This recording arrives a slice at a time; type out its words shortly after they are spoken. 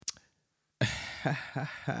Hey,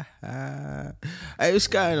 what's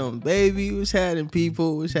going on, baby? What's happening,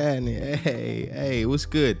 people? What's happening? Hey, what's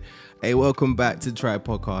good? Hey, welcome back to Try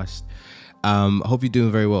Podcast. Hope you're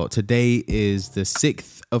doing very well. Today is the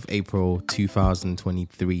 6th of April,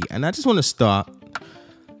 2023. And I just want to start.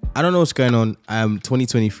 I don't know what's going on.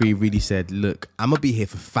 2023 really said, look, I'm going to be here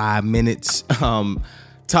for 5 minutes.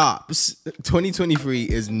 Tops. 2023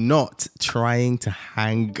 is not trying to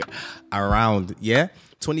hang around. Yeah.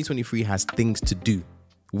 2023 has things to do.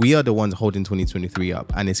 We are the ones holding 2023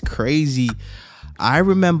 up, and it's crazy. I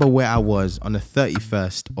remember where I was on the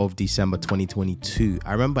 31st of December 2022.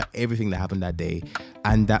 I remember everything that happened that day,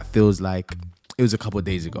 and that feels like it was a couple of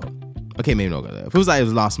days ago. Okay, maybe not. It feels like it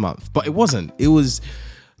was last month, but it wasn't. It was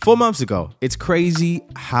 4 months ago. It's crazy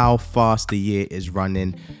how fast the year is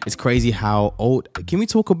running. It's crazy how old. Can we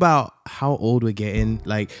talk about how old we're getting?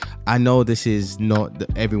 Like, I know this is not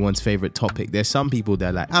everyone's favorite topic. There's some people that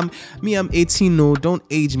are like, I'm 18. No, don't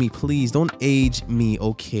age me, please. Don't age me,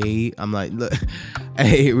 okay? I'm like, look,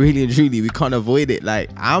 hey, really and truly, we can't avoid it. Like,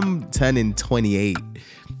 I'm turning 28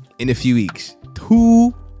 in a few weeks.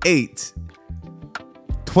 28.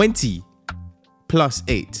 20 plus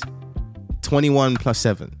 8. 21 plus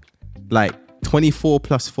 7, like 24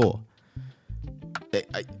 plus 4.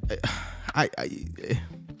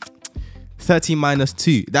 30 minus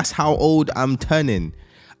 2. That's how old I'm turning.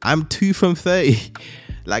 I'm 2 from 30.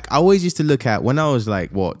 Like, I always used to look at when I was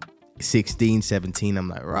like, 16, 17. I'm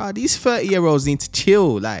like, rah, these 30-year-olds need to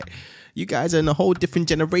chill. Like, you guys are in a whole different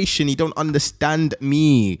generation. You don't understand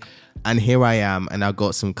me. And here I am, and I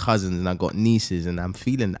got some cousins and I got nieces, and I'm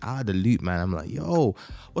feeling out of the loop, man. I'm like, yo,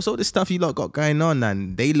 what's all this stuff you lot got going on?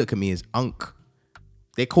 And they look at me as Unc.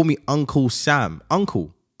 They call me Uncle Sam.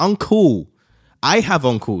 Uncle. I have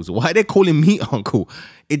uncles. Why are they calling me Uncle?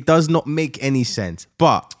 It does not make any sense.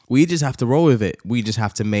 But we just have to roll with it. We just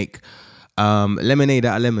have to make lemonade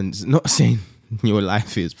out of lemons. Not saying your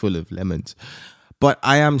life is full of lemons, but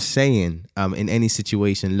I am saying in any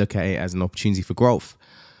situation, look at it as an opportunity for growth.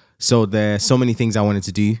 So there's so many things I wanted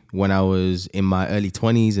to do when I was in my early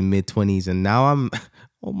 20s and mid 20s. And now I'm,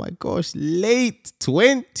 oh my gosh, late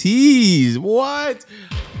 20s. What?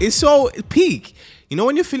 It's so peak. You know,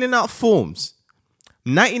 when you're filling out forms,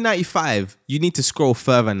 1995, you need to scroll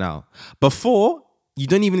further now. Before, you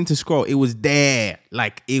don't even need to scroll. It was there.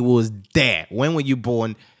 Like, it was there. When were you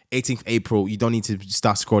born? 18th April. You don't need to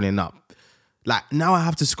start scrolling up. Like, now I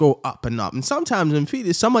have to scroll up and up. And sometimes I'm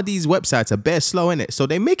feeling some of these websites are bare slow in it. So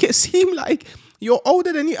they make it seem like you're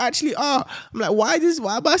older than you actually are. I'm like, why am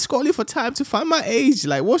I scrolling for time to find my age?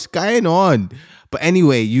 Like, what's going on? But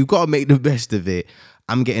anyway, you got to make the best of it.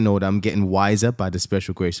 I'm getting older. I'm getting wiser by the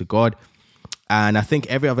special grace of God. And I think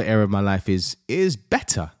every other area of my life is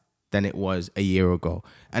better than it was a year ago.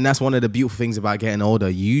 And that's one of the beautiful things about getting older.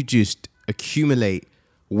 You just accumulate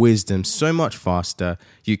wisdom so much faster.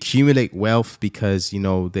 You accumulate wealth because you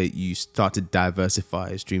know that you start to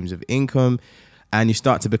diversify streams of income, and you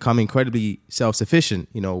start to become incredibly self-sufficient,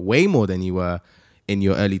 you know, way more than you were in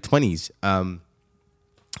your early 20s.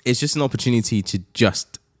 It's just an opportunity to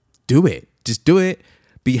just do it,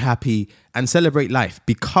 be happy and celebrate life,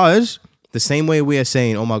 because the same way we are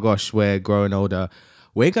saying, oh my gosh, we're growing older,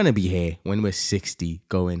 we're going to be here when we're 60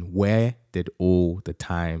 going, where did all the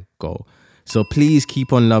time go? So please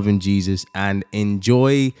keep on loving Jesus and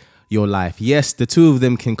enjoy your life. Yes, the two of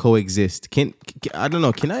them can coexist. I don't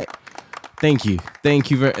know. Can I? Thank you. Thank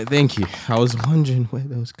you. I was wondering where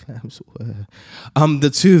those clams were. The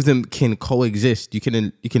two of them can coexist. You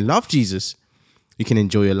can love Jesus. You can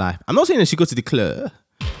enjoy your life. I'm not saying that you go to the club.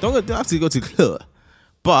 Don't have to go to the club.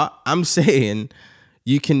 But I'm saying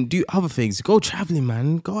you can do other things. Go traveling,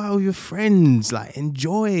 man. Go out with your friends. Like,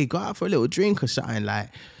 enjoy. Go out for a little drink or something. Like,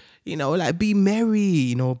 you know, like, be merry,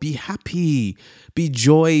 you know, be happy, be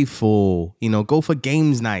joyful, you know, go for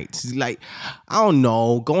games nights. Like, I don't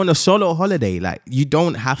know, go on a solo holiday. Like, you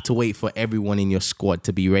don't have to wait for everyone in your squad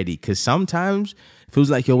to be ready, because sometimes it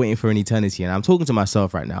feels like you're waiting for an eternity. And I'm talking to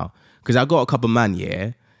myself right now, because I got a couple man,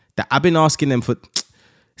 that I've been asking them for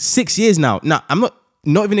 6 years now. Now, I'm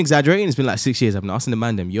not even exaggerating. It's been like 6 years. I've been asking the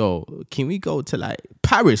man them, yo, can we go to like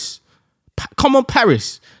Paris? Come on,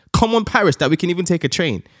 Paris, that we can even take a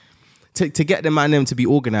train. To get the man them to be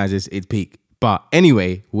organized is peak. But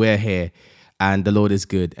anyway, we're here, and the Lord is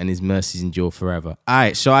good, and his mercies endure forever. All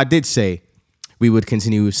right, so I did say we would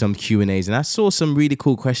continue with some Q&As, and I saw some really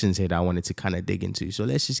cool questions here that I wanted to kind of dig into. So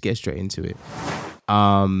let's just get straight into it.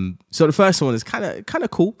 So the first one is kind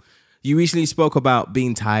of cool. You recently spoke about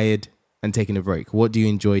being tired and taking a break. What do you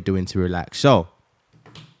enjoy doing to relax? So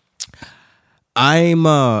I'm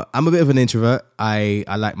a bit of an introvert. I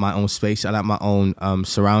like my own space. I like my own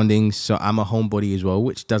surroundings. So I'm a homebody as well,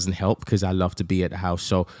 which doesn't help because I love to be at the house.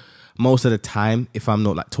 So most of the time, if I'm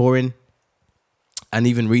not like touring, and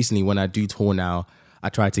even recently when I do tour now, I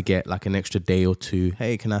try to get like an extra day or two.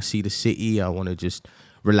 Hey, can I see the city? I want to just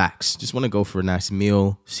relax. Just want to go for a nice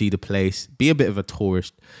meal, see the place, be a bit of a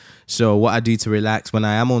tourist. So what I do to relax when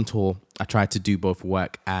I am on tour, I try to do both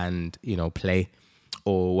work and, play,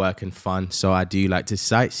 or work and fun. So I do like to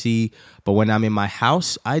sightsee. But when I'm in my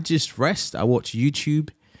house, I just rest. I watch YouTube.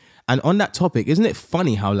 And on that topic, isn't it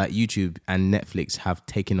funny how like YouTube and Netflix have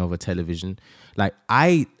taken over television? Like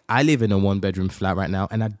I live in a 1-bedroom flat right now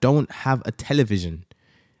and I don't have a television.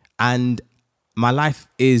 And my life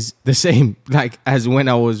is the same like as when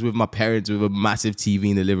I was with my parents with a massive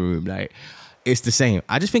TV in the living room. Like it's the same.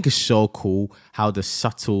 I just think it's so cool how the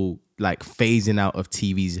subtle like phasing out of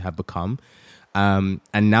TVs have become. And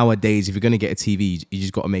nowadays, if you're going to get a TV, you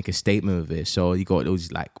just got to make a statement of it. So you got those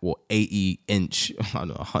 80-inch, I don't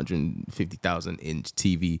know, 150,000 inch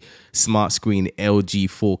TV, smart screen, LG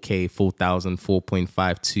 4K, 4,000,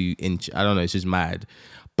 4.52 inch. I don't know, it's just mad.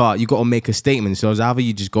 But you got to make a statement. So it's either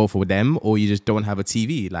you just go for them or you just don't have a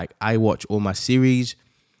TV. Like I watch all my series,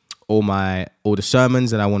 all the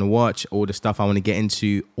sermons that I want to watch, all the stuff I want to get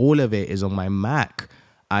into. All of it is on my Mac.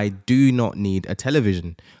 I do not need a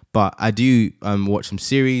television. But I do watch some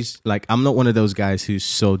series. Like, I'm not one of those guys who's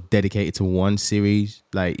so dedicated to one series.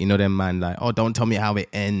 Like, them man, like, oh, don't tell me how it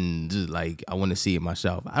ends. Like, I want to see it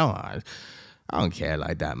myself. I don't care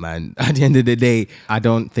like that, man. At the end of the day, I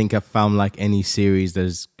don't think I've found like any series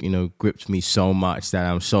that's, gripped me so much that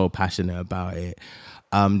I'm so passionate about it.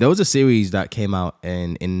 There was a series that came out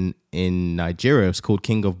in Nigeria. It's called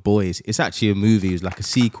King of Boys. It's actually a movie. It's like a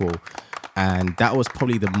sequel. And that was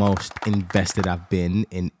probably the most invested I've been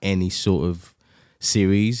in any sort of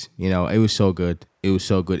series. It was so good. It was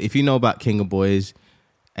so good. If you know about King of Boys,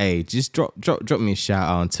 hey, just drop me a shout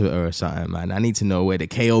out on Twitter or something, man. I need to know where the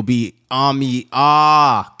KOB army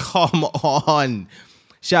are. Come on.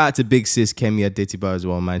 Shout out to Big Sis Kemi Adetiba as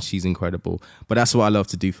well, man. She's incredible. But that's what I love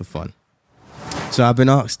to do for fun. So I've been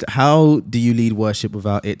asked, how do you lead worship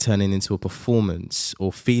without it turning into a performance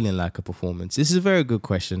or feeling like a performance? This is a very good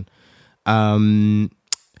question. I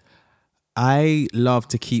love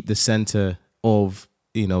to keep the center of,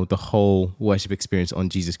 the whole worship experience on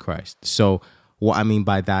Jesus Christ. So what I mean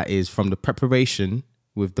by that is from the preparation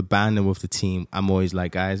with the band and with the team, I'm always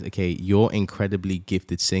like, guys, okay, you're incredibly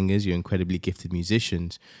gifted singers. You're incredibly gifted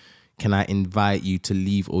musicians. Can I invite you to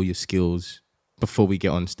leave all your skills before we get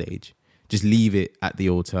on stage? Just leave it at the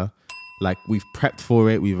altar. Like we've prepped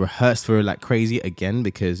for it. We've rehearsed for it like crazy again,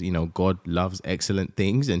 because, God loves excellent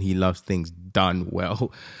things and he loves things done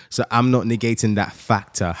well. So I'm not negating that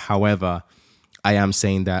factor. However, I am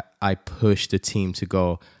saying that I push the team to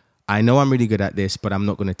go, I know I'm really good at this, but I'm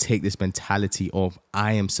not going to take this mentality of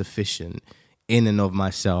I am sufficient in and of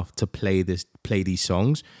myself to play these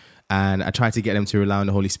songs. And I try to get them to rely on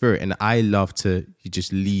the Holy Spirit. And I love to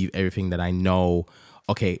just leave everything that I know.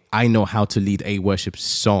 Okay, I know how to lead a worship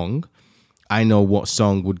song. I know what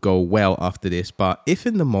song would go well after this. But if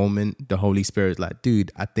in the moment the Holy Spirit is like,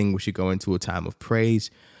 dude, I think we should go into a time of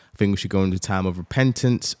praise. I think we should go into a time of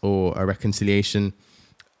repentance or a reconciliation.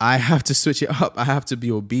 I have to switch it up. I have to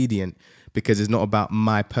be obedient because it's not about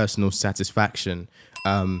my personal satisfaction.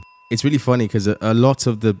 It's really funny because a lot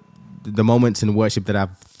of the moments in worship that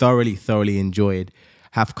I've thoroughly enjoyed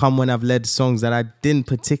have come when I've led songs that I didn't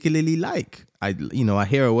particularly like. I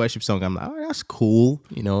hear a worship song, I'm like, oh, that's cool,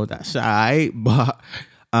 that's all right. But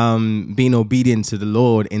being obedient to the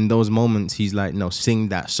Lord in those moments, he's like, no, sing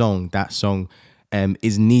that song. That song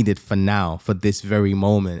is needed for now, for this very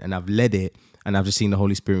moment. And I've led it, and I've just seen the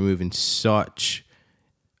Holy Spirit move in such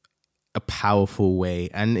a powerful way.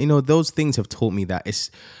 And, those things have taught me that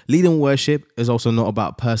leading worship is also not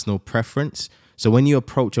about personal preference. So when you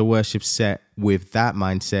approach a worship set with that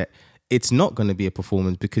mindset, it's not going to be a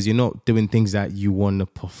performance because you're not doing things that you want to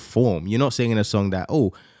perform. You're not singing a song that,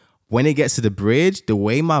 oh, when it gets to the bridge, the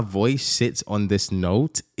way my voice sits on this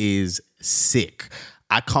note is sick.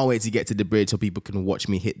 I can't wait to get to the bridge so people can watch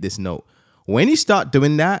me hit this note. When you start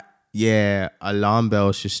doing that, yeah, alarm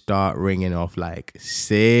bells should start ringing off, like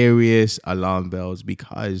serious alarm bells,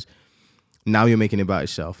 because now you're making it about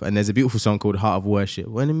yourself. And there's a beautiful song called Heart of Worship.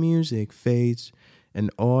 When the music fades and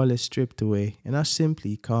all is stripped away, and I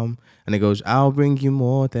simply come. And it goes, I'll bring you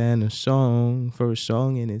more than a song, for a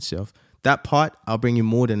song in itself. That part, I'll bring you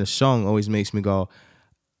more than a song, always makes me go,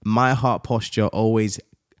 my heart posture always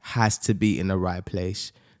has to be in the right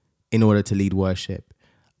place in order to lead worship,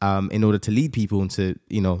 in order to lead people into,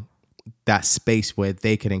 that space where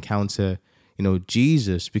they can encounter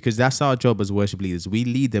Jesus, because that's our job as worship leaders. We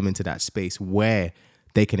lead them into that space where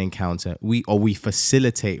they can encounter, we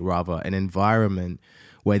facilitate rather an environment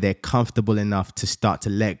where they're comfortable enough to start to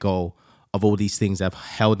let go of all these things that have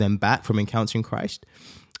held them back from encountering Christ.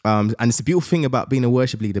 And it's the beautiful thing about being a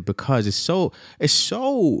worship leader, because it's so,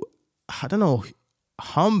 I don't know,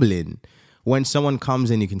 humbling when someone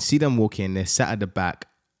comes in, you can see them walk in, they're sat at the back,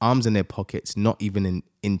 arms in their pockets, not even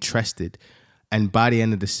interested. And by the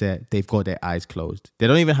end of the set, they've got their eyes closed. They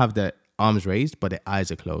don't even have their arms raised, but their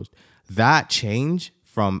eyes are closed. That change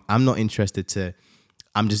from I'm not interested to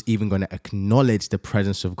I'm just even going to acknowledge the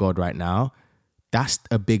presence of God right now, that's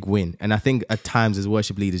a big win. And I think at times as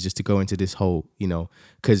worship leaders, just to go into this whole,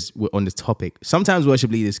 because we're on this topic, sometimes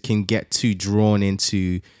worship leaders can get too drawn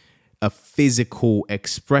into a physical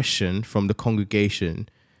expression from the congregation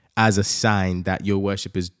as a sign that your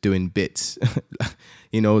worship is doing bits.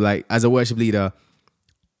 Like as a worship leader,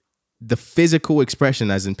 the physical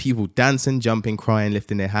expression, as in people dancing, jumping, crying,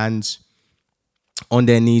 lifting their hands, on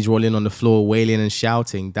their knees, rolling on the floor, wailing and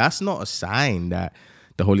shouting, that's not a sign that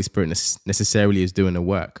the Holy Spirit necessarily is doing the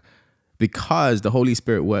work, because the Holy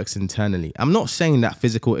Spirit works internally. I'm not saying that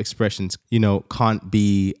physical expressions, can't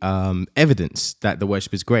be evidence that the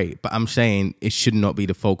worship is great, but I'm saying it should not be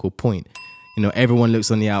the focal point. Everyone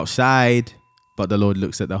looks on the outside, but the Lord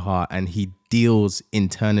looks at the heart, and he deals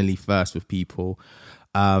internally first with people.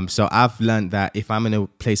 So I've learned that if I'm in a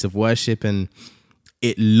place of worship and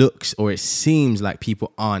it looks or it seems like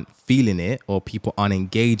people aren't feeling it or people aren't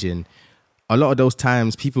engaging, a lot of those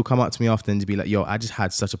times people come up to me often to be like, yo, I just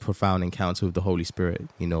had such a profound encounter with the Holy Spirit,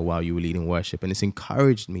 while you were leading worship. And it's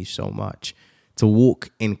encouraged me so much to walk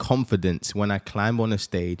in confidence when I climb on a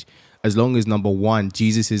stage, as long as number one,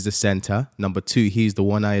 Jesus is the center. Number two, he's the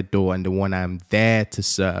one I adore and the one I'm there to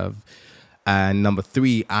serve. And number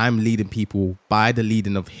three, I'm leading people by the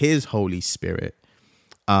leading of his Holy Spirit.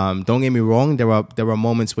 Don't get me wrong. There are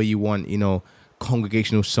moments where you want,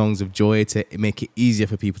 congregational songs of joy to make it easier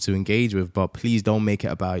for people to engage with, but please don't make it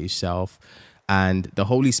about yourself. And the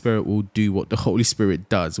Holy Spirit will do what the Holy Spirit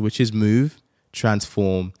does, which is move,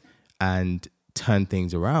 transform, and turn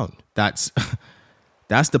things around. That's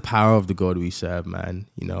the power of the God we serve, man.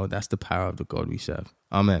 That's the power of the God we serve.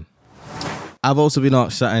 Amen. I've also been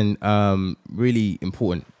asked something really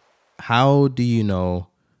important. How do you know,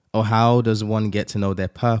 or how does one get to know their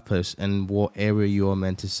purpose and what area you're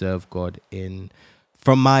meant to serve God in?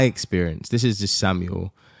 From my experience, this is just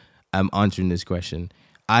Samuel answering this question.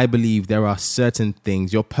 I believe there are certain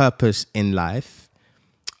things, your purpose in life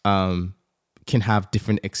can have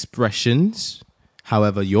different expressions.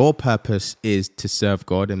 However, your purpose is to serve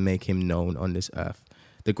God and make him known on this earth.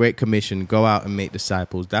 The Great Commission, go out and make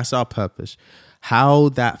disciples. That's our purpose. How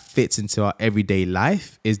that fits into our everyday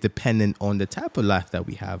life is dependent on the type of life that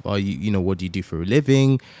we have. Are you, what do you do for a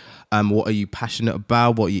living? What are you passionate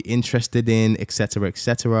about? What are you interested in, et cetera, et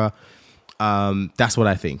cetera. That's what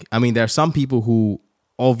I think. I mean, there are some people who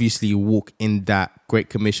obviously walk in that Great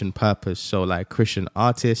Commission purpose. So like Christian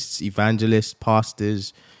artists, evangelists,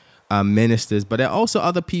 pastors, ministers, but there are also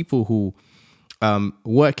other people who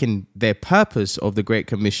work in their purpose of the Great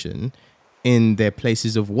Commission in their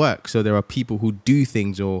places of work. So there are people who do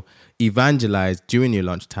things or evangelize during your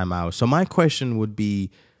lunchtime hours. So my question would be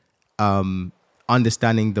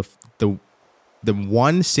understanding the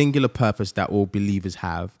one singular purpose that all believers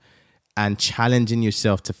have and challenging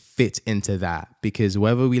yourself to fit into that. Because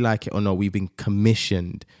whether we like it or not, we've been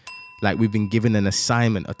commissioned, like we've been given an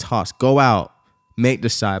assignment, a task. Go out, make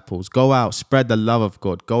disciples, go out, spread the love of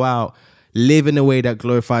God, go out, live in a way that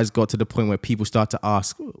glorifies God, to the point where people start to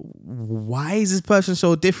ask, why is this person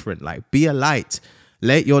so different? Like, be a light.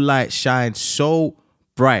 Let your light shine so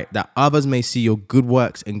bright that others may see your good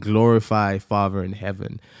works and glorify Father in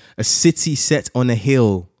heaven. A city set on a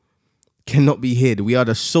hill cannot be hid. We are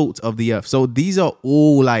the salt of the earth. So these are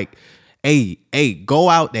all like, hey, go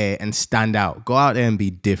out there and stand out. Go out there and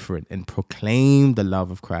be different and proclaim the love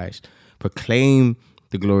of Christ. Proclaim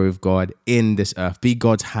the glory of God in this earth. Be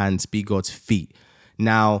God's hands, be God's feet.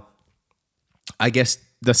 Now, I guess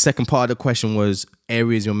the second part of the question was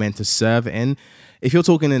areas you're meant to serve in. If you're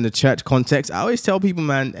talking in the church context, I always tell people,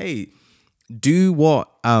 man, hey, do what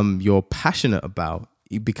you're passionate about,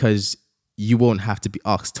 because you won't have to be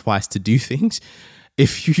asked twice to do things.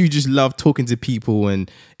 If you just love talking to people,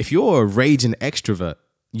 and if you're a raging extrovert,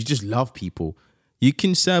 you just love people, you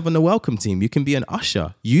can serve on the welcome team. You can be an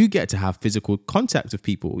usher. You get to have physical contact with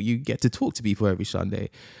people. You get to talk to people every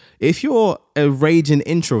Sunday. If you're a raging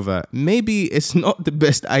introvert, maybe it's not the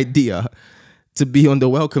best idea to be on the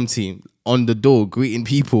welcome team, on the door, greeting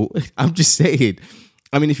people. I'm just saying,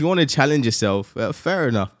 I mean, if you want to challenge yourself, fair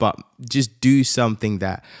enough, but just do something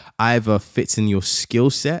that either fits in your skill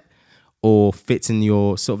set or fits in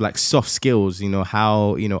your sort of like soft skills.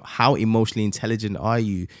 How emotionally intelligent are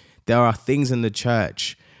you? There are things in the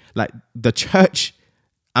church, like the church,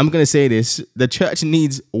 I'm going to say this, the church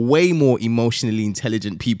needs way more emotionally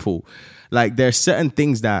intelligent people. Like there are certain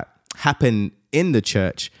things that happen in the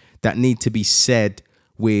church that need to be said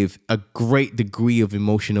with a great degree of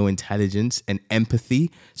emotional intelligence and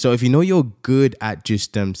empathy. So if you know you're good at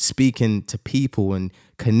just speaking to people and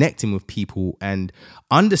connecting with people and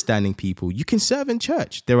understanding people, you can serve in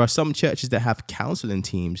church. There are some churches that have counseling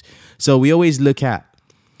teams. So we always look at,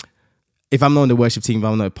 if I'm not on the worship team, if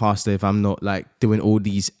I'm not a pastor, if I'm not like doing all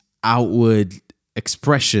these outward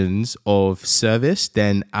expressions of service,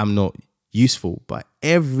 then I'm not useful. But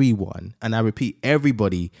everyone, and I repeat,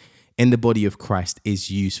 everybody in the body of Christ is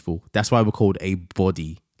useful. That's why we're called a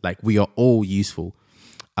body. Like we are all useful.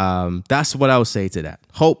 That's what I would say to that.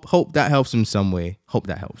 Hope that helps in some way. Hope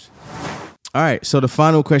that helps. All right. So the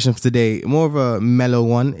final question for today, more of a mellow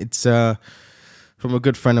one. It's from a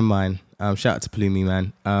good friend of mine. Shout out to Palumi,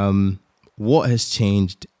 man. What has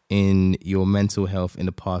changed in your mental health in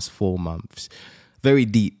the past 4 months? Very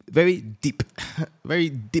deep very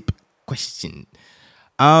deep question.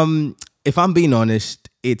 If I'm being honest,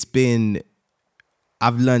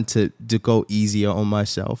 I've learned to go easier on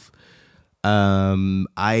myself. I'm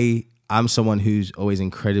someone who's always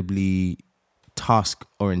incredibly task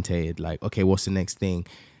orientated. Like, okay, what's the next thing?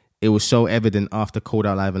 It was so evident after Cold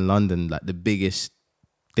Out Live in London, like the biggest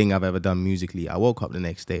thing I've ever done musically. I woke up the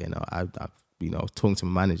next day and I talking to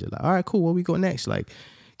my manager, like, all right, cool, what we got next? Like,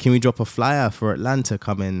 can we drop a flyer for Atlanta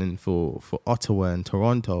coming and for Ottawa and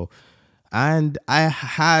Toronto? And I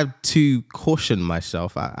had to caution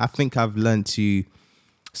myself. I think I've learned to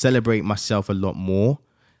celebrate myself a lot more,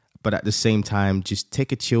 but at the same time, just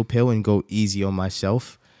take a chill pill and go easy on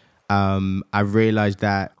myself. I realized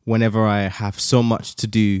that whenever I have so much to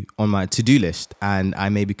do on my to-do list and I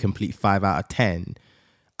maybe complete 5 out of 10,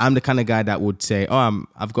 I'm the kind of guy that would say,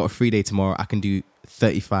 I've got a free day tomorrow. I can do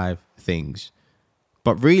 35 things.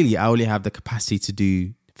 But really, I only have the capacity to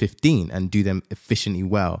do 15 and do them efficiently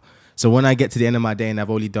well. So when I get to the end of my day and I've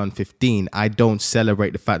only done 15, I don't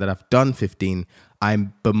celebrate the fact that I've done 15. I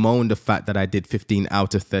bemoan the fact that I did 15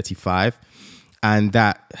 out of 35. And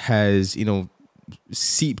that has,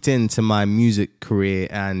 seeped into my music career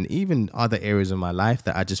and even other areas of my life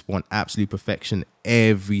that I just want absolute perfection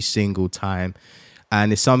every single time.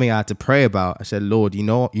 And it's something I had to pray about. I said, Lord, I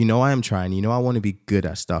am trying. I want to be good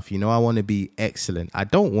at stuff. I want to be excellent. I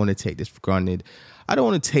don't want to take this for granted. I don't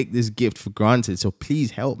want to take this gift for granted. So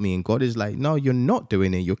please help me. And God is like, no, you're not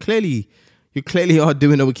doing it. You clearly are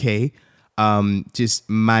doing okay. Just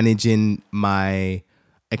managing my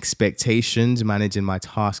expectations, managing my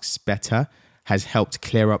tasks better has helped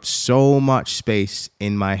clear up so much space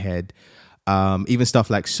in my head. Even stuff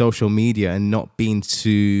like social media and not being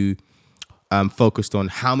too focused on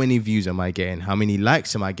how many views am I getting, how many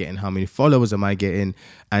likes am I getting, how many followers am I getting,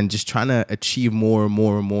 and just trying to achieve more and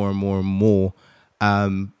more and more and more and more.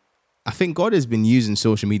 I think God has been using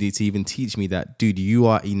social media to even teach me that, dude, you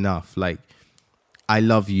are enough. Like, I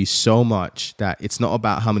love you so much that it's not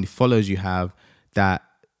about how many followers you have that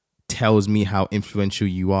tells me how influential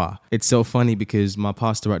you are. It's so funny because my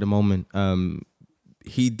pastor at the moment,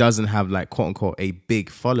 he doesn't have like quote unquote a big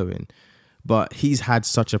following, but he's had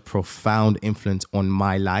such a profound influence on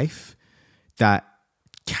my life that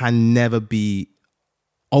can never be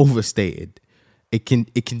overstated. You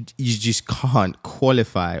just can't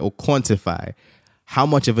qualify or quantify how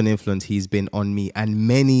much of an influence he's been on me and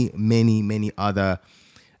many, many, many other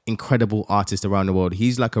incredible artists around the world.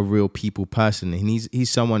 He's like a real people person, and he's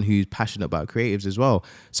someone who's passionate about creatives as well.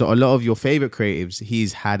 So a lot of your favorite creatives,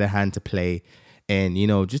 he's had a hand to play in,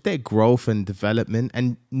 just their growth and development,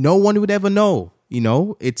 and no one would ever know.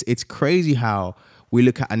 It's crazy how we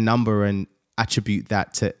look at a number and attribute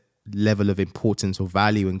that to level of importance or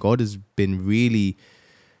value, and God has been really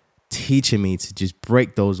teaching me to just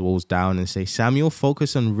break those walls down and say, Samuel,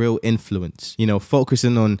 focus on real influence,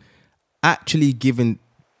 focusing on actually giving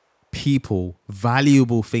people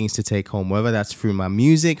valuable things to take home, whether that's through my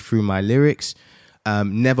music, through my lyrics,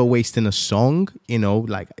 never wasting a song.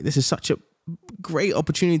 Like, this is such a great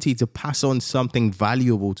opportunity to pass on something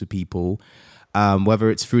valuable to people, whether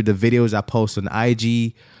it's through the videos I post on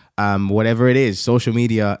IG, whatever it is. Social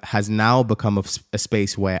media has now become a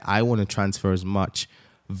space where I want to transfer as much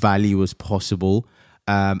value as possible,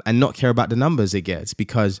 and not care about the numbers it gets,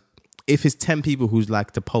 because if it's 10 people who's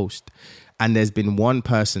like to post and there's been one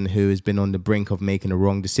person who has been on the brink of making a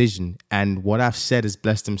wrong decision, and what I've said has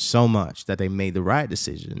blessed them so much that they made the right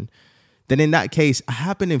decision, then in that case, I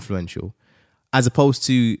have been influential, as opposed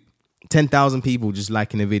to 10,000 people just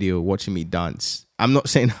liking a video, watching me dance. I'm not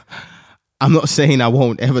saying I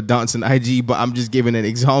won't ever dance on IG, but I'm just giving an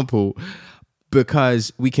example,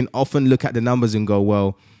 because we can often look at the numbers and go,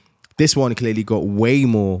 well, this one clearly got way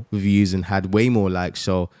more views and had way more likes,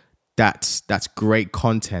 so that's great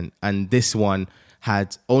content. And this one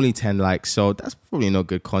had only 10 likes, so that's probably not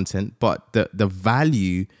good content. But the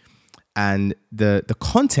value and the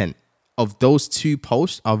content of those two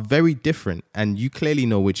posts are very different, and you clearly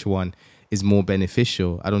know which one is more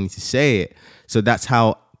beneficial. I don't need to say it. So that's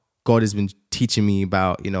how God has been teaching me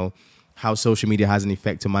about, how social media has an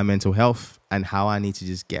effect on my mental health and how I need to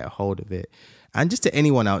just get a hold of it. And just to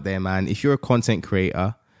anyone out there, man, if you're a content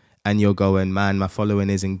creator and you're going, man, my following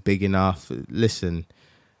isn't big enough, listen,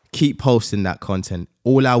 keep posting that content.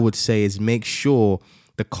 All I would say is make sure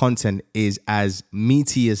the content is as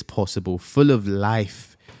meaty as possible, full of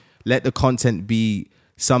life. Let the content be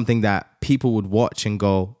something that people would watch and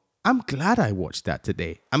go, I'm glad I watched that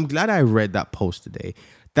today. I'm glad I read that post today.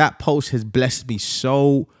 That post has blessed me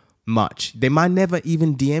so much. They might never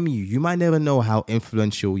even DM you. You might never know how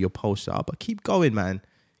influential your posts are, but keep going, man.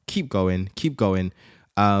 Keep going.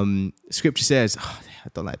 Scripture says, I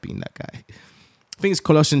don't like being that guy. I think it's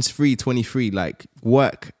Colossians 3:23, like,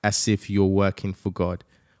 work as if you're working for God.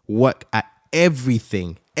 Work at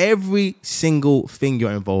everything, every single thing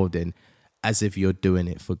you're involved in, as if you're doing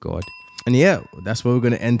it for God. And yeah, that's where we're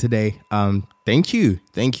going to end today. Thank you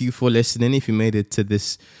for listening. If you made it to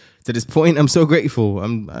this point, I'm so grateful.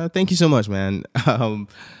 Thank you so much, man.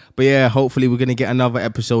 But yeah, hopefully we're going to get another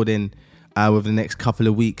episode in within the next couple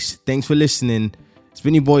of weeks. Thanks for listening. It's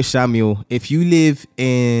been your boy Samuel. If you live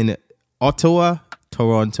in Ottawa,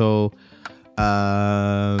 Toronto,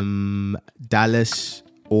 Dallas,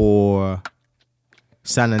 or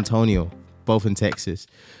San Antonio, both in Texas,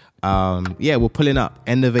 we're pulling up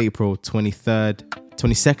end of April, 22nd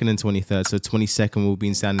and 23rd. So 22nd will be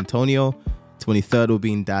in San Antonio, 23rd will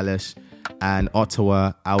be in Dallas, and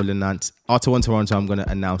Ottawa. Ottawa and Toronto, I'm going to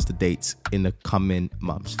announce the dates in the coming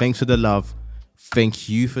months. Thanks for the love. Thank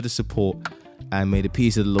you for the support. And may the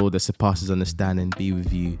peace of the Lord that surpasses understanding be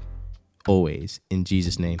with you always. In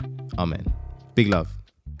Jesus' name, amen. Big love.